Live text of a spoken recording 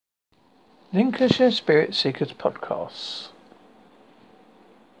Lincolnshire Spirit Seekers Podcasts.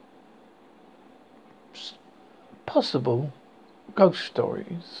 Possible ghost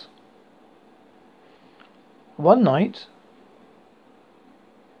stories. One night,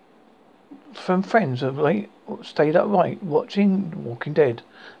 some friends have stayed up late watching Walking Dead.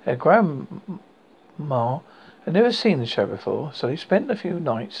 Their grandma had never seen the show before, so they spent a few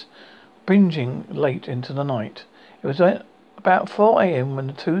nights binging late into the night. It was about 4 a.m. when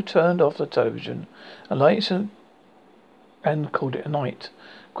the two turned off the television and lights and called it a night.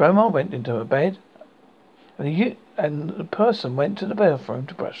 Grandma went into her bed and the person went to the bathroom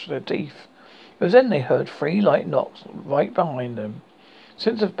to brush their teeth. It was then they heard 3 light knocks right behind them.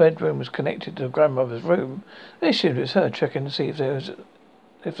 Since the bedroom was connected to grandmother's room, they assumed it was her checking to see if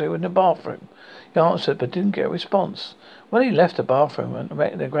they were in the bathroom. He answered but didn't get a response. When he left the bathroom and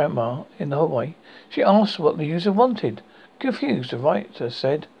met their grandma in the hallway, she asked what the user wanted. Confused, the writer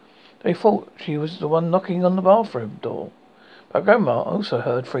said they thought she was the one knocking on the bathroom door. But grandma also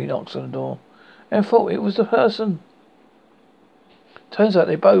heard 3 knocks on the door and thought it was the person. Turns out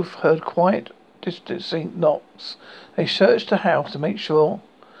they both heard quiet, distinct knocks. They searched the house to make sure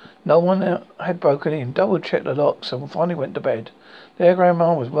no one had broken in, double-checked the locks, and finally went to bed. Their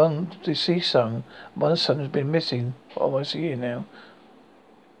grandma was one deceased son, and one son has been missing for almost a year now.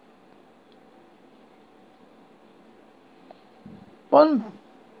 One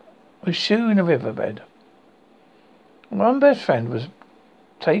was shoe in a riverbed. One best friend was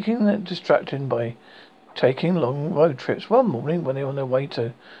distracted by taking long road trips. One morning, when they were on their way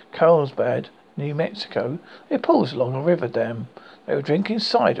to Carlsbad, New Mexico, they paused along a river dam. They were drinking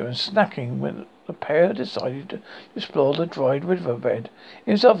cider and snacking when the pair decided to explore the dried riverbed.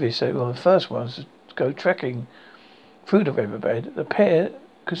 It was obvious they were the first ones to go trekking through the riverbed. The pair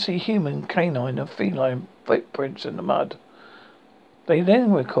could see human, canine, and feline footprints in the mud. They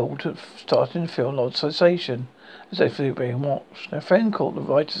then recalled starting to feel an odd sensation, as if they were being watched. Their friend caught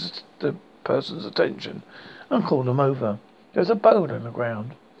the person's attention and called them over. There was a bone on the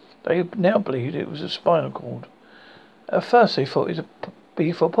ground. They now believed it was a spinal cord. At first they thought it was a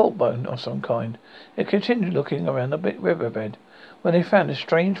beef or pork bone of some kind. They continued looking around the riverbed when they found a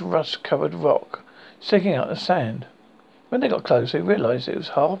strange rust-covered rock sticking out of the sand. When they got close, they realized it was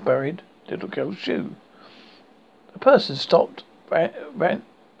half-buried little girl's shoe. The person stepped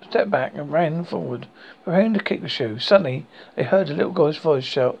back and ran forward, preparing to kick the shoe. Suddenly, they heard a little girl's voice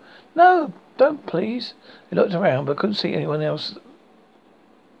shout, "No, don't please." They looked around but couldn't see anyone else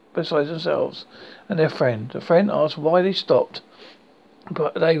besides themselves and their friend. The friend asked why they stopped,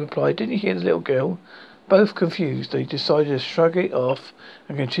 but they replied, "Didn't you hear the little girl?" Both confused, they decided to shrug it off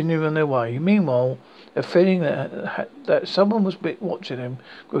and continue on their way. Meanwhile, the feeling that someone was watching them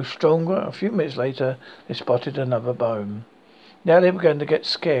grew stronger. A few minutes later, they spotted another bone. Now they began to get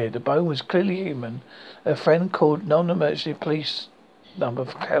scared. The bone was clearly human. A friend called non-emergency police number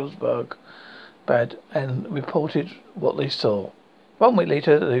for Carlsbad and reported what they saw. 1 week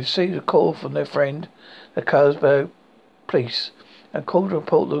later, they received a call from their friend, the Carlsbad police, and called to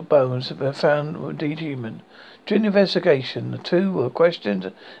report the bones had been found were indeed human. During the investigation, the two were questioned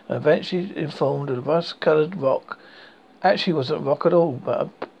and eventually informed that the rust-coloured rock actually wasn't rock at all, but a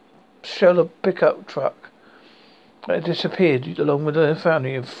shell of pickup truck. It disappeared along with a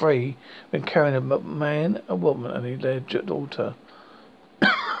family of 3 when carrying a man, a woman, and their daughter.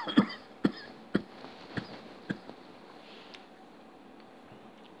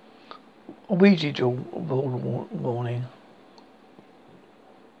 A Ouija board warning.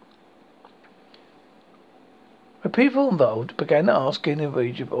 The people involved began asking the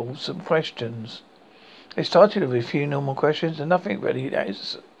Ouija board some questions. They started with a few normal questions and nothing really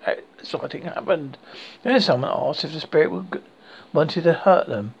exciting happened. Then someone asked if the spirit wanted to hurt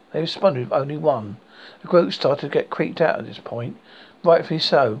them. They responded with only one. The group started to get creeped out at this point. Rightfully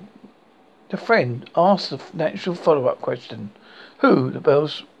so. The friend asked the natural follow-up question. Who? The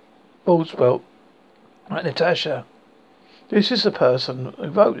board spelt like Natasha. This is the person who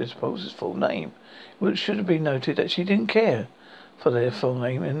wrote this board's full name. It should have been noted that she didn't care for their full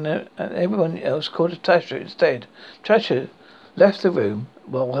name and everyone else called her Tasha instead. Tasha left the room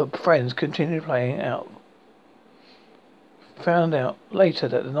while her friends continued playing out. Found out later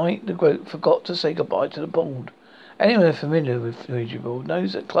that the night the group forgot to say goodbye to the board. Anyone familiar with the Ouija board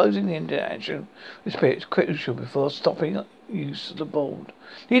knows that closing the interaction with spirits is crucial before stopping use of the board.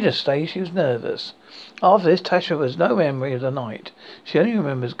 Needless to say, she was nervous. After this, Tasha has no memory of the night. She only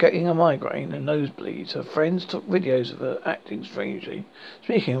remembers getting a migraine and nosebleeds. Her friends took videos of her acting strangely,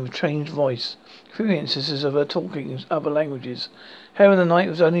 speaking with a changed voice. A few instances of her talking in other languages. However, the night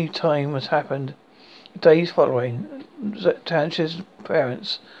was only time was happened. The days following, Tasha's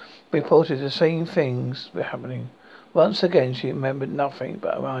parents reported the same things were happening. Once again, she remembered nothing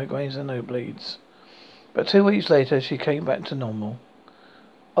but her migraines and nosebleeds. But 2 weeks later, she came back to normal.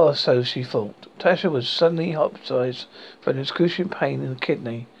 Or so she thought. Tasha was suddenly hospitalized for an excruciating pain in the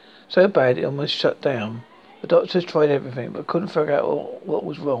kidney, so bad it almost shut down. The doctors tried everything, but couldn't figure out what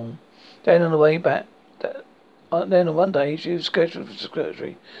was wrong. Then on the way back, then one day she was scheduled for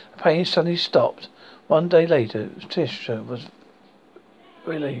surgery. The pain suddenly stopped. One day later, Tasha was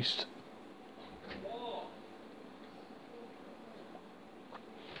released.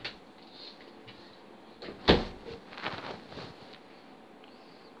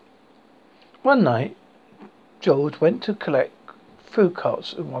 One night, George went to collect food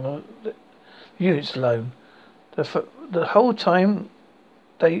carts in one of the units alone. The whole time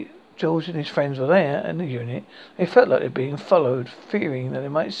George and his friends were there in the unit, they felt like they were being followed, fearing that they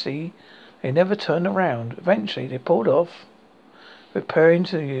might see. They never turned around. Eventually, they pulled off, pretending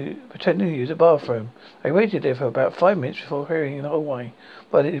to use a bathroom. They waited there for about 5 minutes before hurrying in the hallway,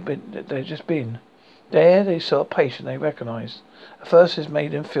 but they'd just been. There they saw a patient they recognized. At first this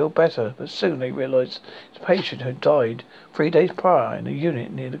made them feel better, but soon they realized the patient had died 3 days prior in a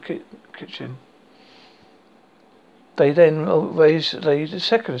unit near the kitchen. They then raised the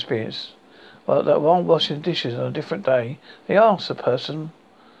second experience. While washing dishes on a different day, they asked the person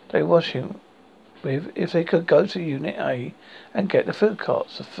they were washing with if they could go to Unit A and get the food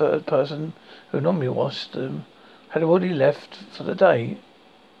carts. The third person who normally washed them had already left for the day,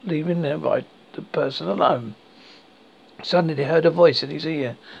 leaving the person alone. Suddenly they heard a voice in his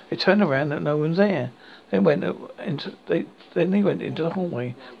ear. They turned around and no one's there. Then they went into the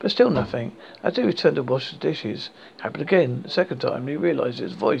hallway, but still nothing. As they returned to wash the dishes, it happened again. The second time they realized it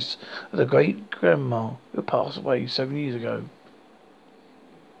was the voice of the great grandma who passed away 7 years ago.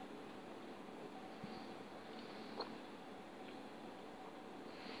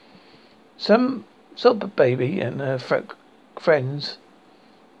 Some baby and her friends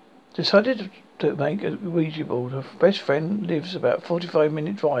decided to make a Ouija board. Her best friend lives about a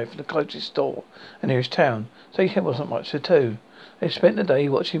 45-minute drive from the closest store and nearest town, so there wasn't much to do. They spent the day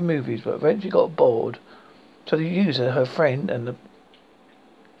watching movies, but eventually got bored, so the user, her friend, and the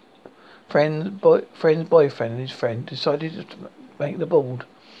friend's boyfriend and his friend decided to make the board.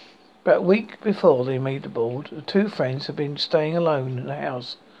 About a week before they made the board, the two friends had been staying alone in the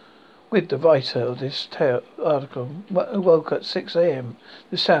house with the writer of this article, who woke at 6 a.m.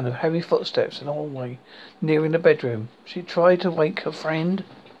 the sound of heavy footsteps in the hallway, nearing the bedroom. She tried to wake her friend,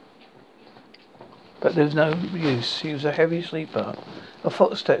 but there was no use. She was a heavy sleeper. The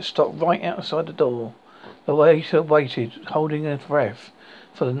footsteps stopped right outside the door. The waiter waited, holding her breath,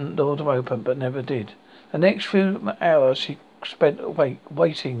 for the door to open, but never did. The next few hours she spent awake,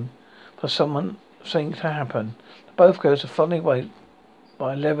 waiting for something to happen. Both girls were finally awake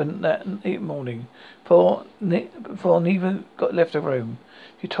by 11 that morning. Before neither left the room,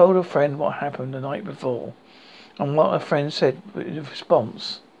 she told her friend what happened the night before, and what her friend said in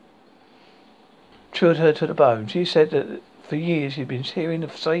response chilled her to the bone. She said that for years she'd been hearing the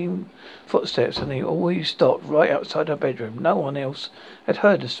same footsteps, and they always stopped right outside her bedroom. No one else had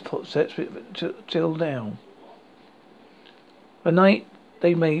heard the footsteps till now. The night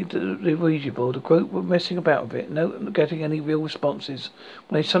they made the Ouija board, the group were messing about with it, not getting any real responses,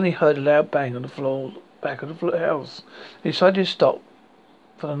 when they suddenly heard a loud bang on the floor, back of the house. They decided to stop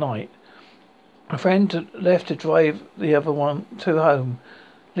for the night. A friend left to drive the other one to home,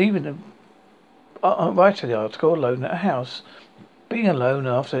 leaving the writer of the article alone at the house. Being alone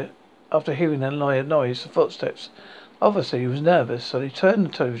after hearing the noise of footsteps, obviously he was nervous, so they turned the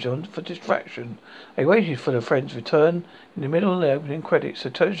television on for distraction. They waited for the friend's return. In the middle of the opening credits, the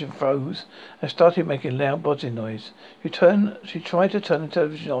television froze and started making loud buzzing noise. She tried to turn the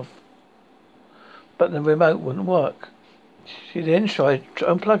television off, but the remote wouldn't work. She then tried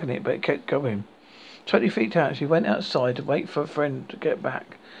unplugging it, but it kept going. 20 feet out, she went outside to wait for a friend to get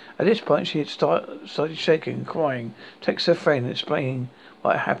back. At this point, she had started shaking and crying, texted her friend explaining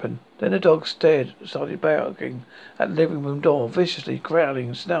what had happened. Then the dog started barking at the living room door, viciously growling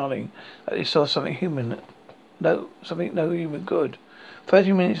and snarling that they saw something no human could.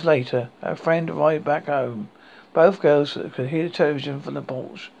 30 minutes later, her friend arrived back home. Both girls could hear the television from the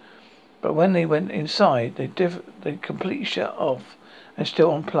porch, but when they went inside, they completely shut off and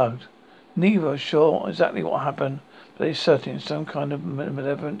still unplugged. Neither was sure exactly what happened, but they certain some kind of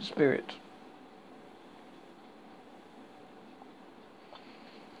malevolent spirit.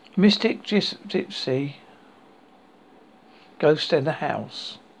 Mystic Gypsy Ghost in the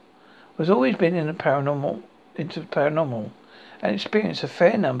House has always been into paranormal and experienced a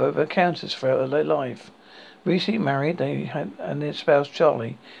fair number of encounters throughout her life. Recently married, they had and their spouse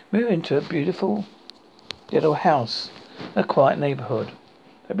Charlie moved into a beautiful yellow house in a quiet neighborhood.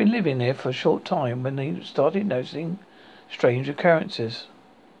 They'd been living there for a short time when they started noticing strange occurrences.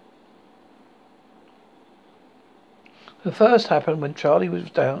 The first happened when Charlie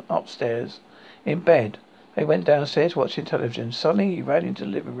was down upstairs in bed. They went downstairs watching television. Suddenly he ran into the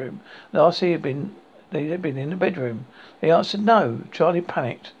living room and asked they had been in the bedroom. They answered no. Charlie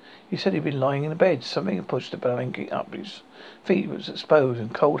panicked. He said he'd been lying in the bed. Something had pushed the blanket up his feet was exposed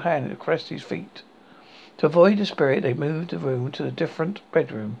and cold hand had caressed his feet. To avoid the spirit they moved the room to a different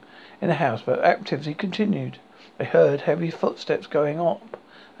bedroom in the house, but activity continued. They heard heavy footsteps going up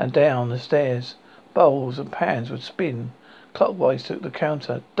and down the stairs. Bowls and pans would spin clockwise to the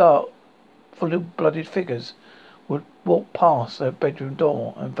counter. Dark, full of blooded figures would walk past their bedroom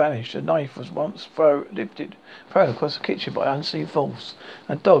door and vanish. A knife was once thrown across the kitchen by unseen force,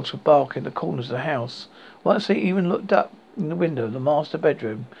 and dogs would bark in the corners of the house. Once they even looked up in the window of the master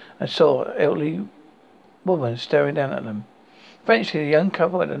bedroom and saw an elderly woman staring down at them. Eventually the young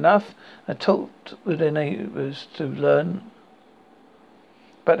couple had enough and talked with their neighbours to learn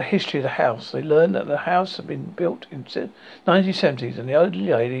about the history of the house. They learned that the house had been built in 1970s and the elderly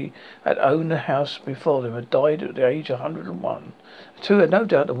lady had owned the house before them had died at the age of 101. The two had no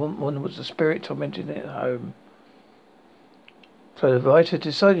doubt the woman was the spirit tormenting their home. So the writer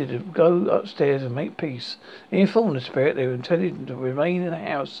decided to go upstairs and make peace. They informed the spirit they were intending to remain in the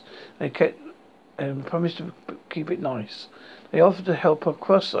house and promised to keep it nice. They offered to help her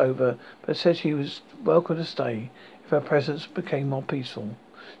cross over, but said she was welcome to stay if her presence became more peaceful.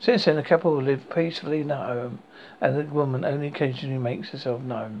 Since then, the couple live peacefully in the home, and the woman only occasionally makes herself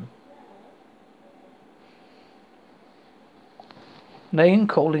known. Name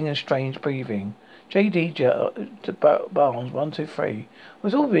calling and strange breathing. J.D. Barnes, 123,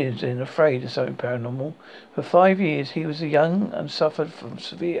 was always afraid of something paranormal. For 5 years he was young and suffered from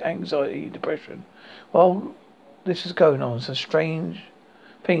severe anxiety and depression. While this was going on, some strange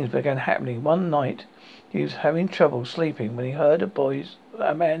things began happening. One night he was having trouble sleeping when he heard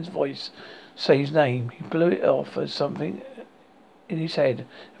a man's voice say his name. He blew it off as something in his head,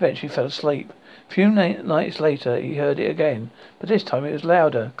 eventually fell asleep. A few nights later he heard it again, but this time it was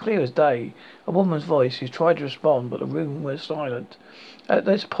louder, clear as day. A woman's voice. He tried to respond, but the room was silent. At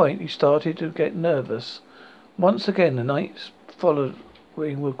this point he started to get nervous. Once again the nights following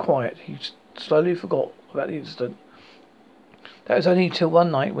were quiet. He slowly forgot about the incident. That was only till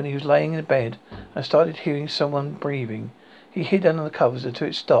one night when he was laying in bed and started hearing someone breathing. He hid under the covers until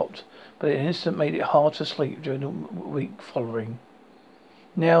it stopped, but an instant made it hard to sleep during the week following.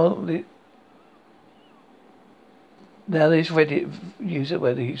 Now this Reddit user,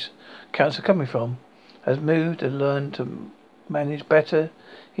 where these accounts are coming from, has moved and learned to manage better.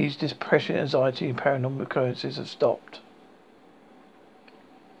 His depression, anxiety and paranormal occurrences have stopped.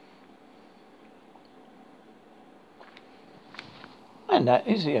 And that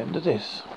is the end of this.